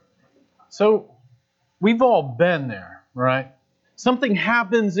So we've all been there, right? Something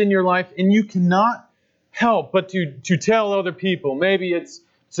happens in your life and you cannot help but to tell other people. Maybe it's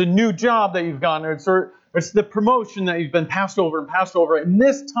a new job that you've gotten, or it's the promotion that you've been passed over, and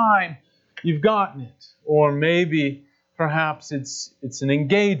this time you've gotten it. Or maybe, perhaps it's an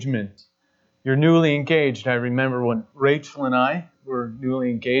engagement. You're newly engaged. I remember when Rachel and I were newly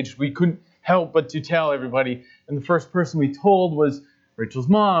engaged, we couldn't help but to tell everybody. And the first person we told was Rachel's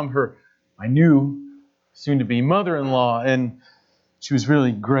mom, my new soon-to-be mother-in-law. And she was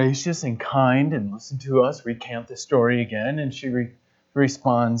really gracious and kind and listened to us recount the story again. And she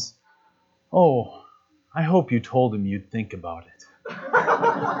responds, "Oh, I hope you told him you'd think about it."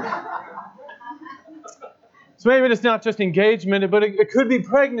 So maybe it's not just engagement, but it could be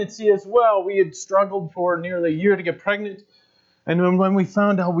pregnancy as well. We had struggled for nearly a year to get pregnant. And when we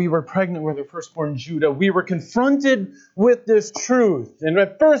found out we were pregnant with our firstborn Judah, we were confronted with this truth. And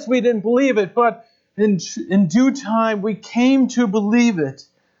at first we didn't believe it, but in due time we came to believe it.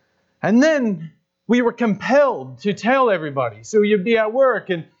 And then we were compelled to tell everybody. So you'd be at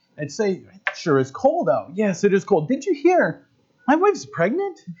work and say, "Sure, it's cold out." "Yes, it is cold. Did you hear? My wife's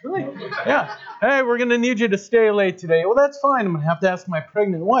pregnant?" "Really?" "Yeah." "Hey, we're going to need you to stay late today." "Well, that's fine. I'm going to have to ask my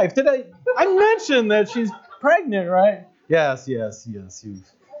pregnant wife." "Did I mention that she's pregnant, right?" Yes.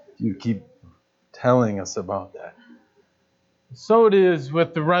 You keep telling us about that. So it is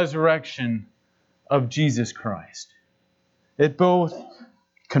with the resurrection of Jesus Christ. It both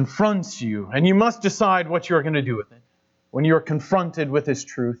confronts you, and you must decide what you're going to do with it when you're confronted with this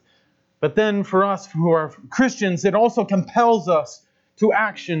truth. But then for us who are Christians, it also compels us to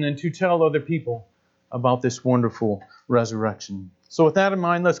action and to tell other people about this wonderful resurrection. So with that in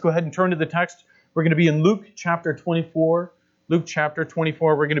mind, let's go ahead and turn to the text. We're going to be in Luke chapter 24. Luke chapter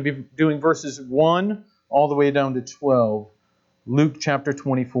 24, we're going to be doing verses 1 all the way down to 12. Luke chapter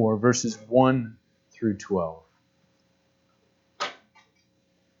 24, verses 1 through 12.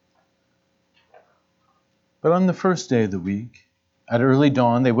 But on the first day of the week, at early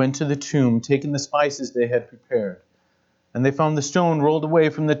dawn, they went to the tomb, taking the spices they had prepared. And they found the stone rolled away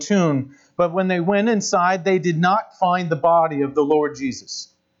from the tomb. But when they went inside, they did not find the body of the Lord Jesus.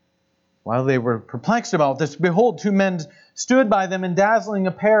 While they were perplexed about this, behold, two men stood by them in dazzling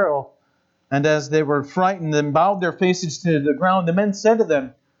apparel. And as they were frightened and bowed their faces to the ground, the men said to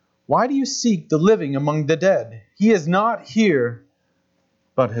them, "Why do you seek the living among the dead? He is not here,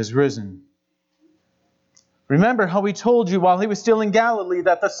 but has risen. Remember how he told you while he was still in Galilee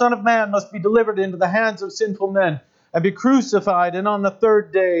that the Son of Man must be delivered into the hands of sinful men and be crucified, and on the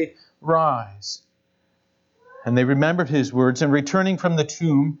third day rise." And they remembered his words, and returning from the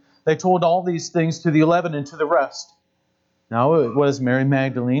tomb, they told all these things to the 11 and to the rest. Now it was Mary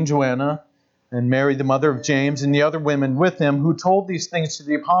Magdalene, Joanna, and Mary the mother of James, and the other women with him who told these things to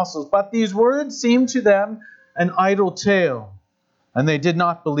the apostles. But these words seemed to them an idle tale, and they did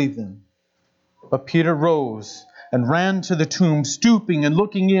not believe them. But Peter rose and ran to the tomb, stooping and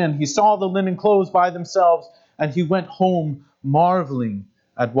looking in. He saw the linen clothes by themselves, and he went home marveling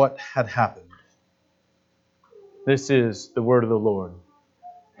at what had happened. This is the word of the Lord.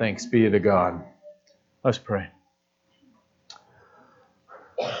 Thanks be to God. Let's pray.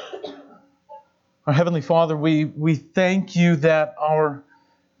 Our Heavenly Father, we thank you that our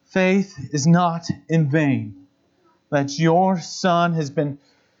faith is not in vain, that your Son has been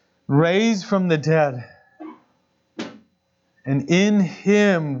raised from the dead, and in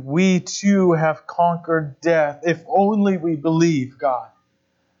him we too have conquered death, if only we believe, God.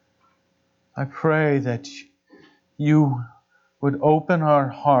 I pray that you would open our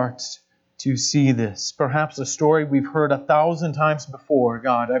hearts to see this. Perhaps a story we've heard 1,000 times before,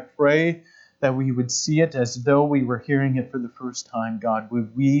 God. I pray that we would see it as though we were hearing it for the first time, God.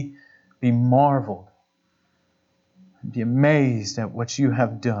 Would we be marveled and be amazed at what you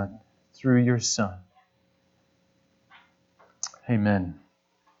have done through your Son. Amen.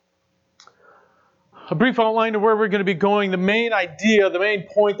 A brief outline of where we're going to be going. The main idea, the main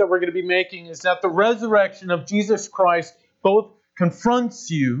point that we're going to be making is that the resurrection of Jesus Christ both confronts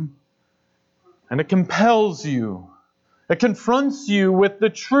you and it compels you. It confronts you with the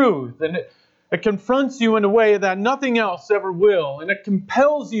truth, and it confronts you in a way that nothing else ever will, and it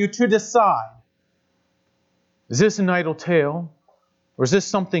compels you to decide, is this an idle tale, or is this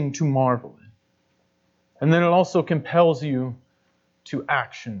something to marvel in? And then it also compels you to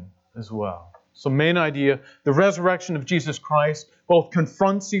action as well. So main idea, the resurrection of Jesus Christ both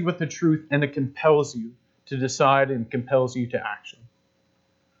confronts you with the truth and it compels you to decide and compels you to action.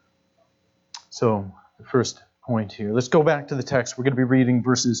 So the first point here. Let's go back to the text. We're going to be reading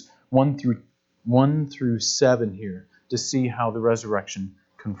verses 1 through 7 here to see how the resurrection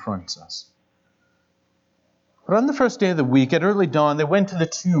confronts us. But on the first day of the week, at early dawn, they went to the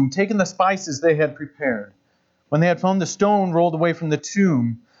tomb, taking the spices they had prepared. When they had found the stone rolled away from the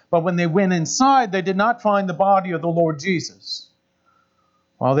tomb, but when they went inside, they did not find the body of the Lord Jesus.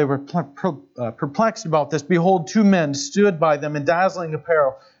 While they were perplexed about this, behold, two men stood by them in dazzling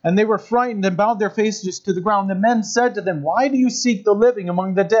apparel, and they were frightened and bowed their faces to the ground. The men said to them, "Why do you seek the living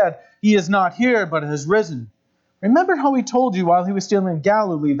among the dead? He is not here, but has risen. Remember how he told you while he was still in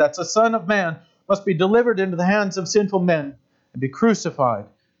Galilee that the Son of Man must be delivered into the hands of sinful men and be crucified,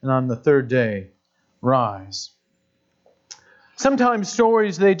 and on the third day rise." Sometimes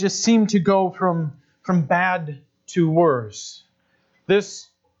stories, they just seem to go from bad to worse.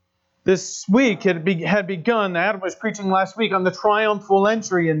 This week had begun. Adam was preaching last week on the triumphal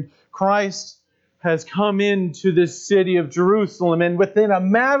entry, and Christ has come into this city of Jerusalem. And within a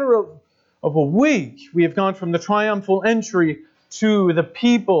matter of a week, we have gone from the triumphal entry to the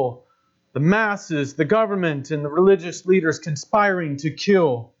people, the masses, the government, and the religious leaders conspiring to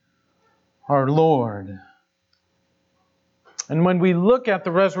kill our Lord. And when we look at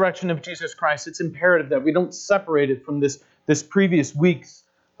the resurrection of Jesus Christ, it's imperative that we don't separate it from this previous week's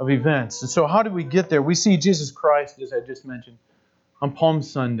of events. And so how do we get there? We see Jesus Christ, as I just mentioned, on Palm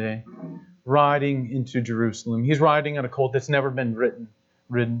Sunday, riding into Jerusalem. He's riding on a colt that's never been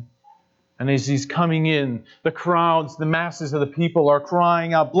ridden. And as He's coming in, the crowds, the masses of the people are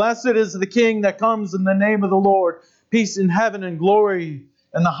crying out, "Blessed is the King that comes in the name of the Lord. Peace in heaven and glory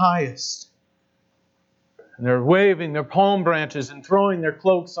in the highest." And they're waving their palm branches and throwing their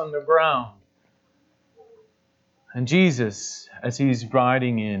cloaks on the ground. And Jesus, as He's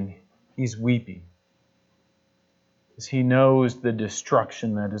riding in, He's weeping, as He knows the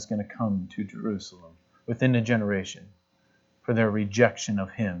destruction that is going to come to Jerusalem within a generation for their rejection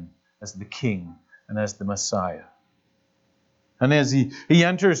of Him as the King and as the Messiah. And as he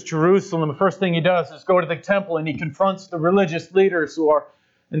enters Jerusalem, the first thing He does is go to the temple, and He confronts the religious leaders who are,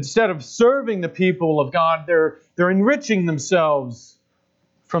 instead of serving the people of God, they're enriching themselves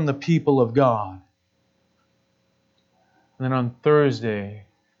from the people of God. And then on Thursday,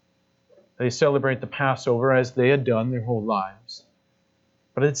 they celebrate the Passover as they had done their whole lives.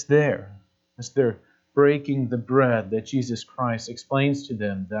 But it's there, as they're breaking the bread, that Jesus Christ explains to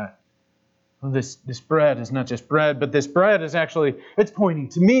them that this bread is not just bread, but this bread is actually, it's pointing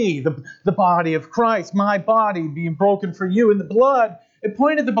to me, the body of Christ, my body being broken for you. And the blood, it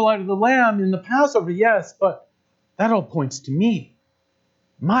pointed the blood of the Lamb in the Passover, yes, but that all points to me,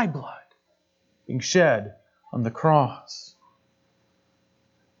 my blood being shed on the cross.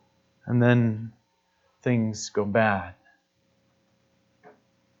 And then things go bad.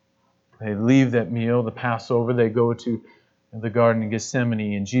 They leave that meal, the Passover, they go to the Garden of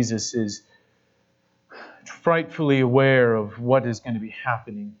Gethsemane, and Jesus is frightfully aware of what is going to be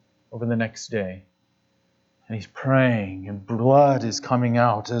happening over the next day. And He's praying, and blood is coming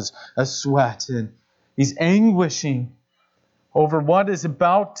out as sweat, and He's anguishing over what is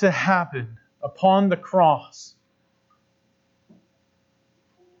about to happen upon the cross.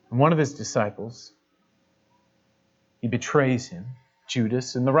 And one of His disciples, he betrays Him,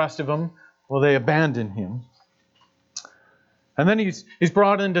 Judas, and the rest of them, well, they abandon Him. And then he's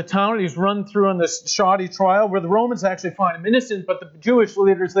brought into town, and He's run through on this shoddy trial where the Romans actually find Him innocent, but the Jewish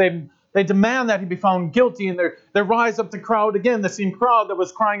leaders, they demand that He be found guilty, and they rise up the crowd again, the same crowd that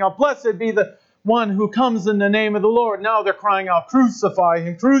was crying out, "Blessed be the one who comes in the name of the Lord." Now they're crying out, "Crucify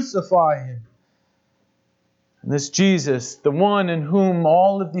Him, crucify Him." And this Jesus, the one in whom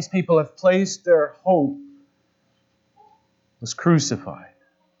all of these people have placed their hope, was crucified.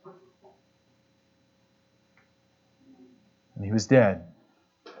 And He was dead.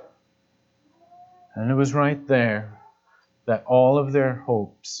 And it was right there that all of their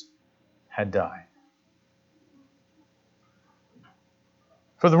hopes had died.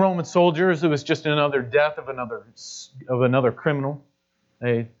 For the Roman soldiers, it was just another death of another criminal.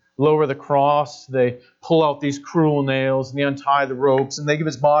 They lower the cross, they pull out these cruel nails, and they untie the ropes, and they give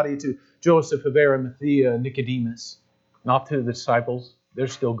His body to Joseph of Arimathea, Nicodemus, not to the disciples. They're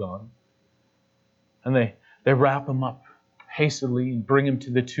still gone. And they wrap Him up hastily and bring Him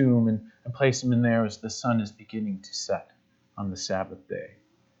to the tomb and place Him in there as the sun is beginning to set on the Sabbath day.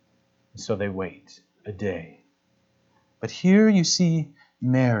 And so they wait a day. But here you see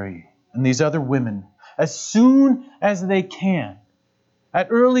Mary and these other women, as soon as they can, at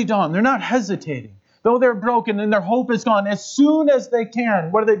early dawn, they're not hesitating. Though they're broken and their hope is gone, as soon as they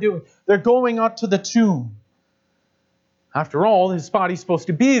can, what are they doing? They're going out to the tomb. After all, His body's supposed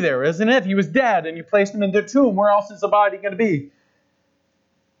to be there, isn't it? He was dead and you placed Him in the tomb. Where else is the body going to be?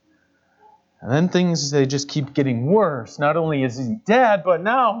 And then things, they just keep getting worse. Not only is he dead, but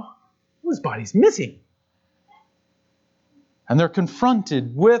now his body's missing. And they're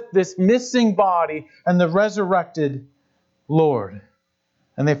confronted with this missing body and the resurrected Lord.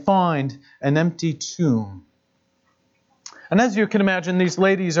 And they find an empty tomb. And as you can imagine, these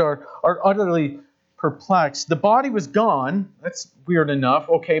ladies are utterly perplexed. The body was gone. That's weird enough.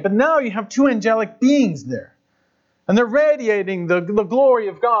 Okay, but now you have two angelic beings there. And they're radiating the glory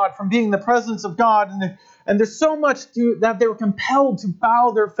of God from being the presence of God. And there's so much that they were compelled to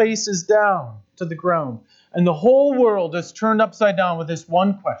bow their faces down to the ground. And the whole world is turned upside down with this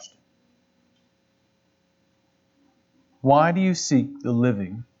one question. Why do you seek the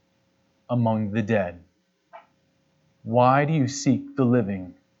living among the dead? Why do you seek the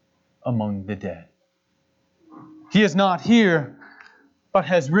living among the dead? He is not here, but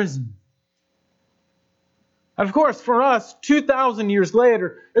has risen. And of course, for us, 2,000 years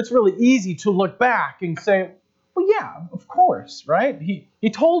later, it's really easy to look back and say, well, yeah, of course, right? He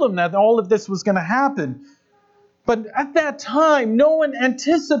told them that all of this was going to happen. But at that time, no one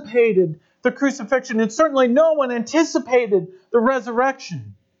anticipated the crucifixion, and certainly no one anticipated the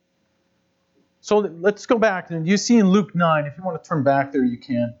resurrection. So let's go back. And you see in Luke 9, if you want to turn back there, you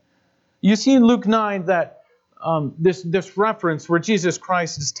can. You see in Luke 9 that this reference where Jesus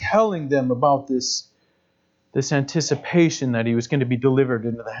Christ is telling them about this anticipation that he was going to be delivered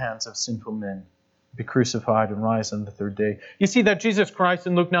into the hands of sinful men, be crucified and rise on the third day. You see that Jesus Christ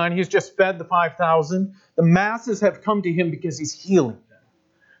in Luke 9, he's just fed the 5,000. The masses have come to him because he's healing them.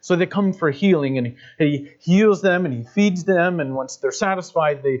 So they come for healing, and he heals them and he feeds them, and once they're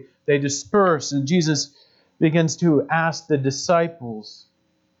satisfied, they disperse. And Jesus begins to ask the disciples,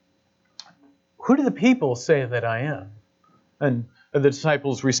 who do the people say that I am? And the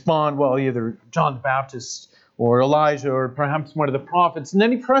disciples respond, well, either John the Baptist or Elijah or perhaps one of the prophets. And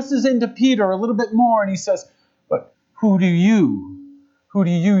then he presses into Peter a little bit more and he says, but who do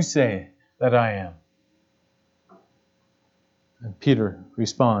you say that I am? And Peter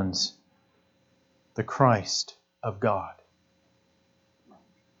responds, the Christ of God.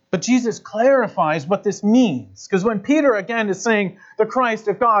 But Jesus clarifies what this means. Because when Peter again is saying the Christ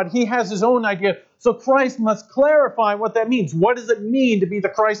of God, he has his own idea. So Christ must clarify what that means. What does it mean to be the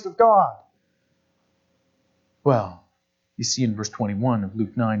Christ of God? Well, you see in verse 21 of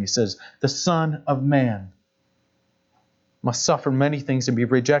Luke 9, he says, the Son of Man must suffer many things and be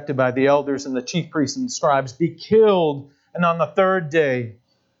rejected by the elders and the chief priests and scribes, be killed, and on the third day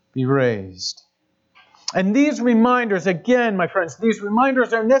be raised. And these reminders, again, my friends, these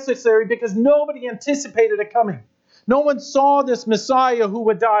reminders are necessary because nobody anticipated it coming. No one saw this Messiah who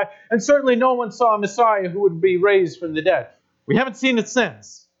would die, and certainly no one saw a Messiah who would be raised from the dead. We haven't seen it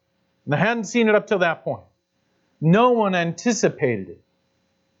since. And they hadn't seen it up till that point. No one anticipated it.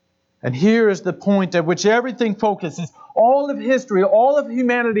 And here is the point at which everything focuses. All of history, all of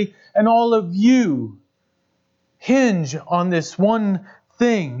humanity, and all of you hinge on this one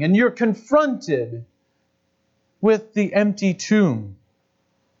thing. And you're confronted with the empty tomb.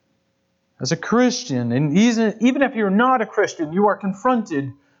 As a Christian, and even if you're not a Christian, you are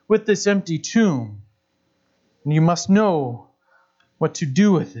confronted with this empty tomb. And you must know what to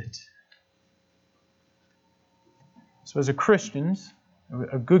do with it. So as a Christian,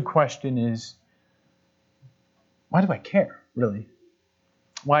 a good question is, why do I care, really?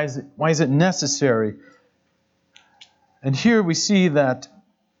 Why is it necessary? And here we see that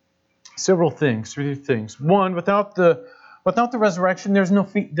three things. One, without the resurrection, there's no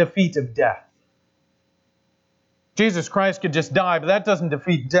defeat of death. Jesus Christ could just die, but that doesn't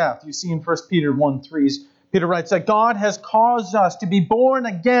defeat death. You see in 1 Peter 1:3, Peter writes that God has caused us to be born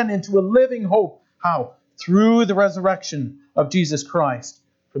again into a living hope. How? Through the resurrection of Jesus Christ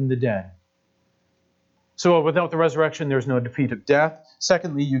from the dead. So without the resurrection, there's no defeat of death.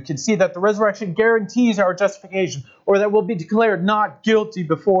 Secondly, you can see that the resurrection guarantees our justification, or that we'll be declared not guilty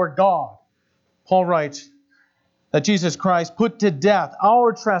before God. Paul writes that Jesus Christ put to death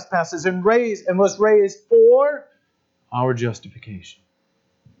our trespasses and was raised for our justification.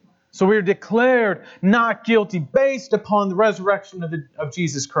 So we are declared not guilty based upon the resurrection of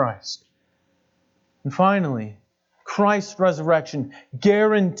Jesus Christ. And finally, Christ's resurrection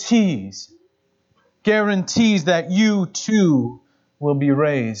guarantees that you too will be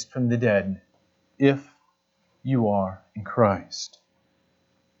raised from the dead if you are in Christ.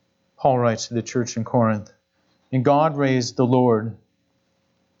 Paul writes to the church in Corinth, and God raised the Lord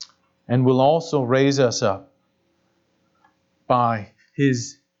and will also raise us up by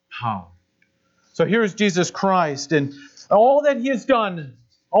His power. So here's Jesus Christ, and all that He has done,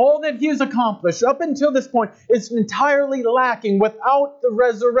 all that He has accomplished up until this point is entirely lacking without the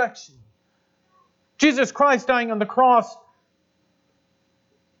resurrection. Jesus Christ dying on the cross,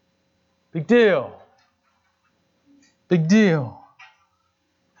 big deal. Big deal.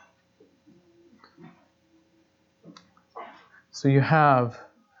 So you have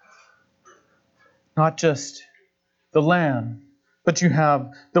not just the Lamb, but you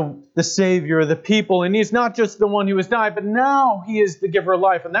have the Savior, the people. And He's not just the one who has died, but now He is the giver of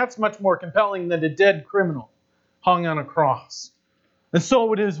life. And that's much more compelling than a dead criminal hung on a cross. And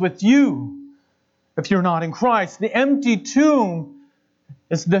so it is with you if you're not in Christ. The empty tomb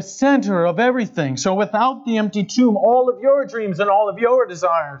is the center of everything. So without the empty tomb, all of your dreams and all of your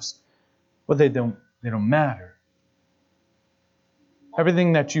desires, well, they don't matter.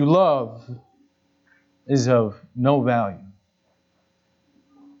 Everything that you love is of no value.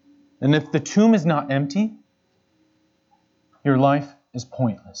 And if the tomb is not empty, your life is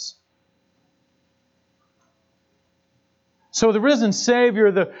pointless. So the risen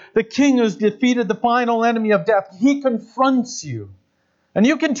Savior, the King who's defeated the final enemy of death, He confronts you. And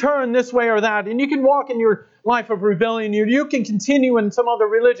you can turn this way or that, and you can walk in your life of rebellion, you can continue in some other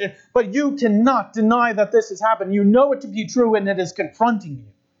religion, but you cannot deny that this has happened. You know it to be true, and it is confronting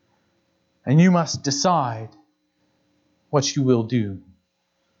you. And you must decide what you will do.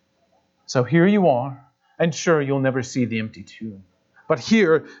 So here you are, and sure, you'll never see the empty tomb. But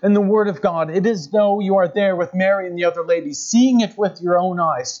here, in the Word of God, it is as though you are there with Mary and the other ladies, seeing it with your own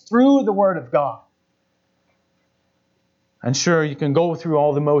eyes, through the Word of God. And sure, you can go through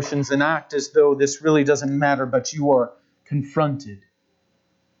all the motions and act as though this really doesn't matter, but you are confronted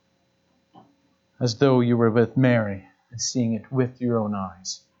as though you were with Mary and seeing it with your own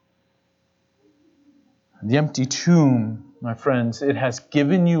eyes. The empty tomb, my friends, it has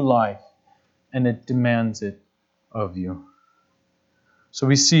given you life and it demands it of you. So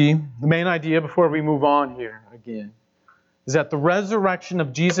we see the main idea before we move on here again is that the resurrection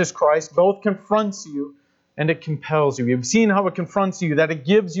of Jesus Christ both confronts you and it compels you. We've seen how it confronts you, that it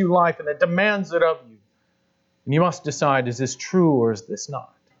gives you life and it demands it of you. And you must decide, is this true or is this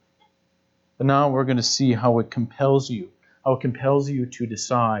not? But now we're going to see how it compels you. How it compels you to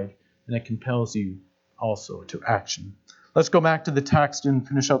decide and it compels you also to action. Let's go back to the text and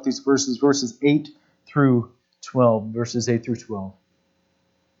finish out these verses 8 through 12. Verses 8 through 12.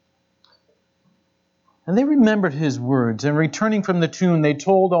 And they remembered His words, and returning from the tomb, they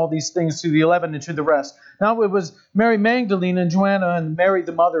told all these things to the 11 and to the rest. Now it was Mary Magdalene and Joanna and Mary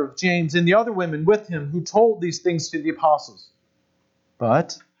the mother of James and the other women with him who told these things to the apostles.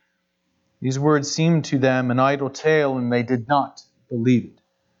 But these words seemed to them an idle tale, and they did not believe it.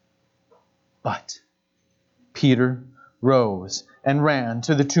 But Peter rose and ran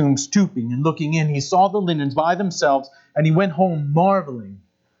to the tomb, stooping and looking in. He saw the linens by themselves, and he went home marveling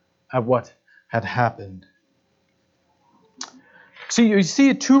at what had happened. So you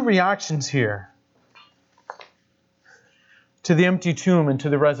see two reactions here to the empty tomb and to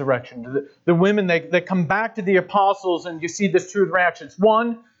the resurrection. The women, they come back to the apostles, and you see this two reactions.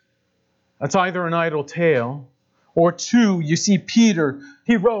 One, it's either an idle tale, or two, you see Peter,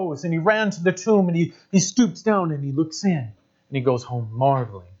 he rose and he ran to the tomb and he stoops down and he looks in and he goes home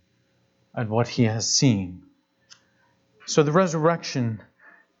marveling at what he has seen. So the resurrection,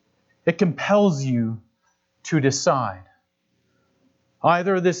 it compels you to decide.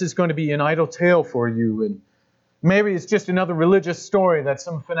 Either this is going to be an idle tale for you, and maybe it's just another religious story that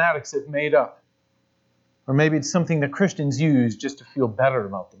some fanatics have made up. Or maybe it's something that Christians use just to feel better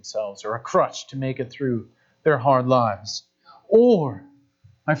about themselves, or a crutch to make it through their hard lives. Or,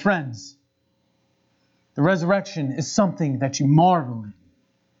 my friends, the resurrection is something that you marvel in.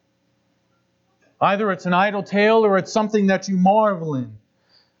 Either it's an idle tale or it's something that you marvel in.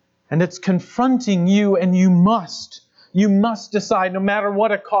 And it's confronting you, and you must decide, no matter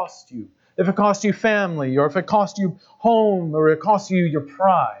what it costs you. If it costs you family, or if it costs you home, or it costs you your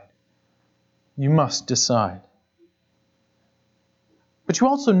pride, you must decide. But you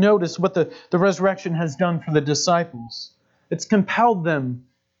also notice what the resurrection has done for the disciples. It's compelled them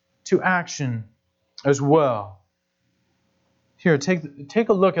to action as well. Here, take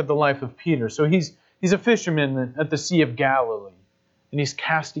a look at the life of Peter. So he's a fisherman at the Sea of Galilee. And he's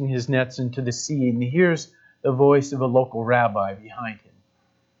casting his nets into the sea, and he hears the voice of a local rabbi behind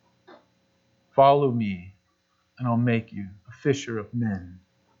him. Follow me, and I'll make you a fisher of men.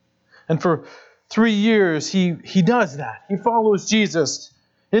 And for 3 years, he does that. He follows Jesus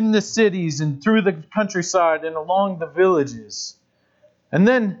in the cities and through the countryside and along the villages. And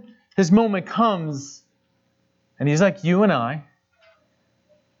then his moment comes, and he's like you and I,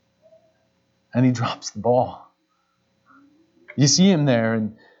 and he drops the ball. You see him there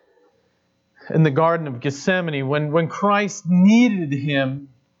in the Garden of Gethsemane. When Christ needed him,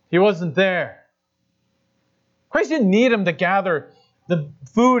 he wasn't there. Christ didn't need him to gather the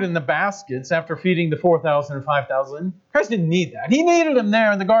food in the baskets after feeding the 4,000 or 5,000. Christ didn't need that. He needed him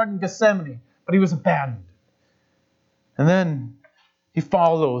there in the Garden of Gethsemane, but he was abandoned. And then he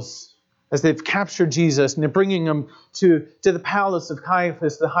follows as they've captured Jesus and they're bringing him to the palace of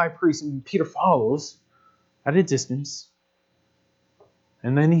Caiaphas, the high priest, and Peter follows at a distance.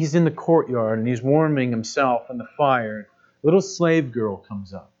 And then he's in the courtyard and he's warming himself in the fire. A little slave girl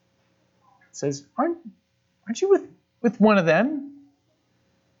comes up and says, Aren't you with one of them?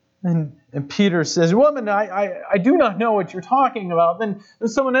 And Peter says, Woman, I do not know what you're talking about. Then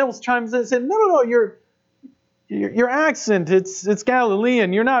someone else chimes in and said, No, your accent, it's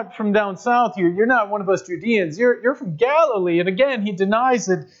Galilean. You're not from down south. You're not one of us Judeans. You're from Galilee. And again, he denies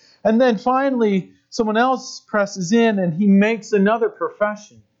it. And then finally, someone else presses in and he makes another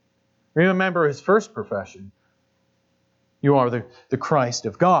profession. Remember his first profession. You are the Christ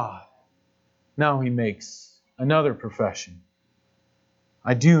of God. Now he makes another profession.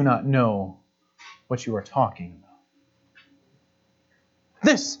 I do not know what you are talking about.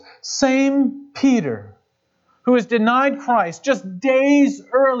 This same Peter, who has denied Christ just days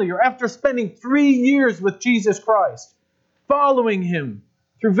earlier after spending 3 years with Jesus Christ, following him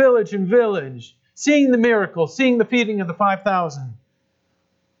through village and village, seeing the miracles, seeing the feeding of the 5,000.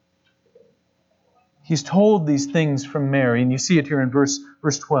 He's told these things from Mary, and you see it here in verse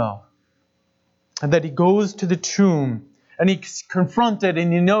 12. And that he goes to the tomb, and he's confronted,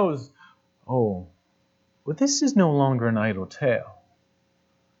 and he knows, well, this is no longer an idle tale.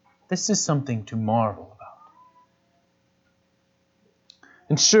 This is something to marvel about.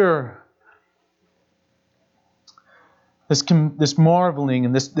 And sure, this marveling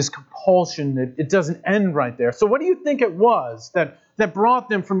and this compulsion, it doesn't end right there. So what do you think it was that brought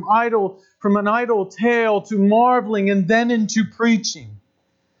them from an idle tale to marveling and then into preaching?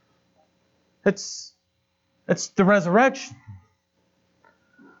 It's the resurrection.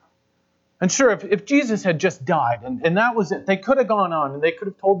 And sure, if Jesus had just died and that was it, they could have gone on and they could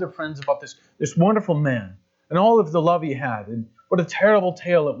have told their friends about this wonderful man and all of the love he had and what a terrible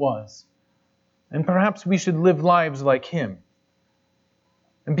tale it was. And perhaps we should live lives like him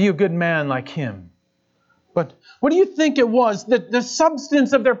and be a good man like him. But what do you think it was, the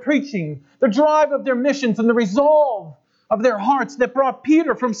substance of their preaching, the drive of their missions, and the resolve of their hearts that brought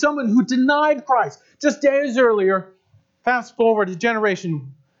Peter from someone who denied Christ just days earlier, fast forward a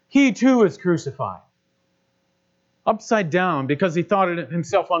generation, he too is crucified. Upside down because he thought it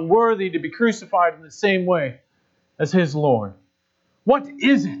himself unworthy to be crucified in the same way as his Lord. What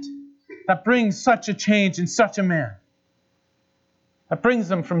is it that brings such a change in such a man? That brings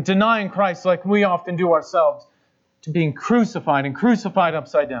them from denying Christ like we often do ourselves to being crucified and crucified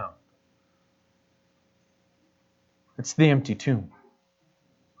upside down. It's the empty tomb.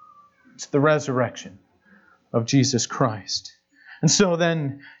 It's the resurrection of Jesus Christ. And so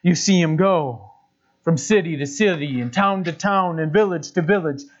then you see him go from city to city and town to town and village to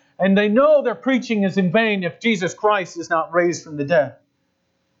village. And they know their preaching is in vain if Jesus Christ is not raised from the dead.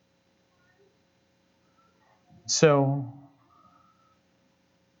 So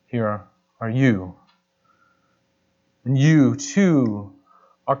here are you. And you too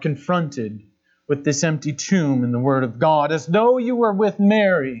are confronted with this empty tomb in the Word of God, as though you were with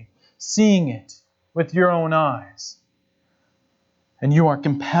Mary, seeing it with your own eyes. And you are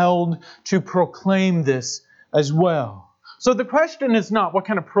compelled to proclaim this as well. So the question is not what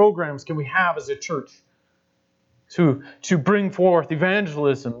kind of programs can we have as a church to bring forth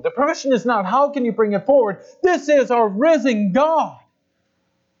evangelism. The question is not how can you bring it forward. This is our risen God.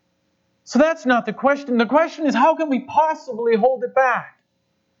 So that's not the question. The question is how can we possibly hold it back?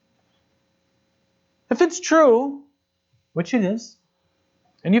 If it's true, which it is,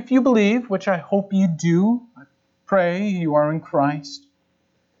 and if you believe, which I hope you do, I pray you are in Christ,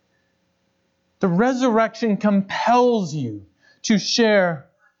 the resurrection compels you to share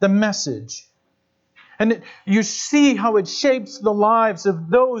the message. And you see how it shapes the lives of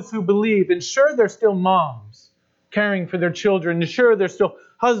those who believe. And sure, they're still moms caring for their children. And sure, they're still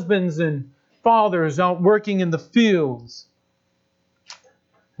husbands and fathers out working in the fields.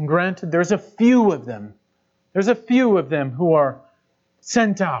 And granted, there's a few of them. There's a few of them who are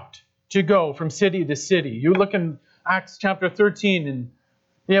sent out to go from city to city. You look in Acts chapter 13 and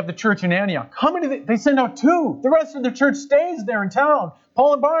you have the church in Antioch. How many? They send out 2. The rest of the church stays there in town.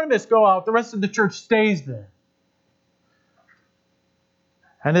 Paul and Barnabas go out. The rest of the church stays there.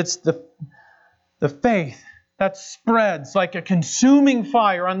 And it's the faith that spreads like a consuming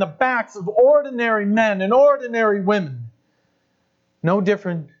fire on the backs of ordinary men and ordinary women. No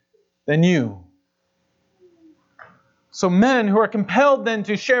different than you. So men who are compelled then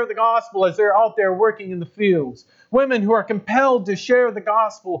to share the gospel as they're out there working in the fields. Women who are compelled to share the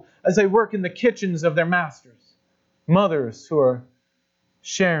gospel as they work in the kitchens of their masters. Mothers who are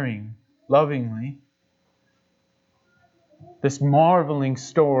sharing lovingly this marveling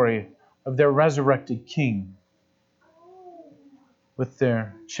story of their resurrected King with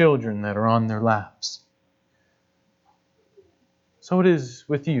their children that are on their laps. So it is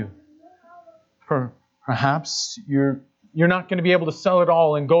with you. Perhaps you're not going to be able to sell it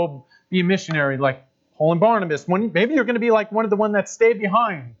all and go be a missionary like Paul and Barnabas. Maybe you're going to be like one of the ones that stayed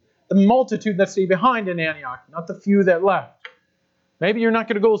behind. The multitude that stayed behind in Antioch, not the few that left. Maybe you're not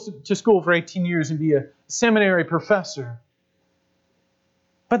going to go to school for 18 years and be a seminary professor.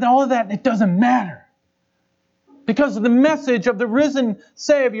 But all of that, it doesn't matter. Because the message of the risen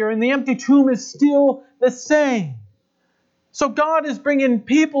Savior in the empty tomb is still the same. So God is bringing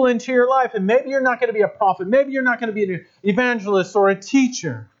people into your life, and maybe you're not going to be a prophet. Maybe you're not going to be an evangelist or a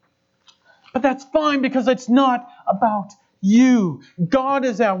teacher. But that's fine because it's not about you. God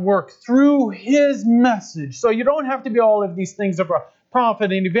is at work through His message. So you don't have to be all of these things of a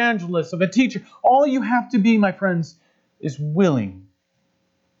prophet, an evangelist, of a teacher. All you have to be, my friends, is willing.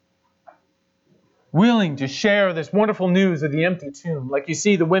 Willing to share this wonderful news of the empty tomb, like you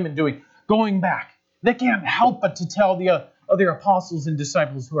see the women doing, going back. They can't help but to tell the other apostles and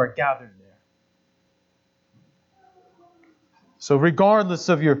disciples who are gathered there. So regardless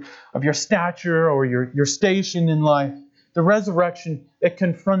of your stature or your station in life, the resurrection, it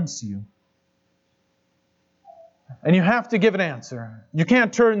confronts you. And you have to give an answer. You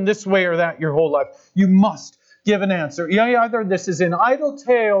can't turn this way or that your whole life. You must give an answer. Either this is an idle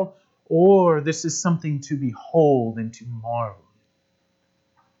tale or this is something to behold and to marvel.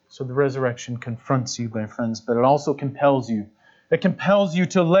 So the resurrection confronts you, my friends, but it also compels you. It compels you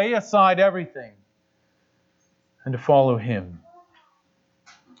to lay aside everything and to follow Him.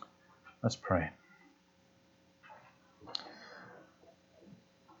 Let's pray.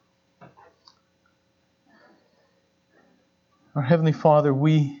 Our Heavenly Father,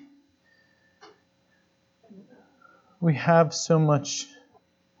 we have so much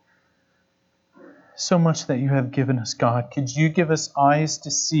that you have given us, God. Could you give us eyes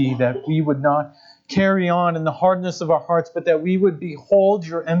to see that we would not carry on in the hardness of our hearts, but that we would behold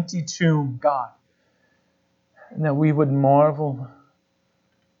your empty tomb, God, and that we would marvel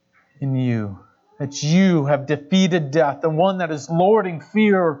in you, that you have defeated death, the one that is lording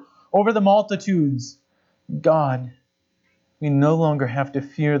fear over the multitudes. God, we no longer have to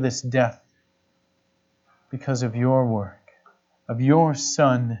fear this death because of your work, of your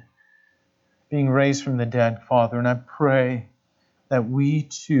Son being raised from the dead, Father. And I pray that we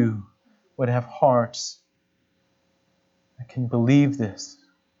too would have hearts that can believe this.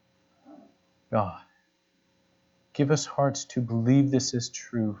 God, give us hearts to believe this is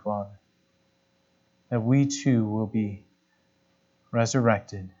true, Father. That we too will be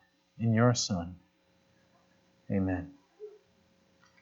resurrected in your Son. Amen.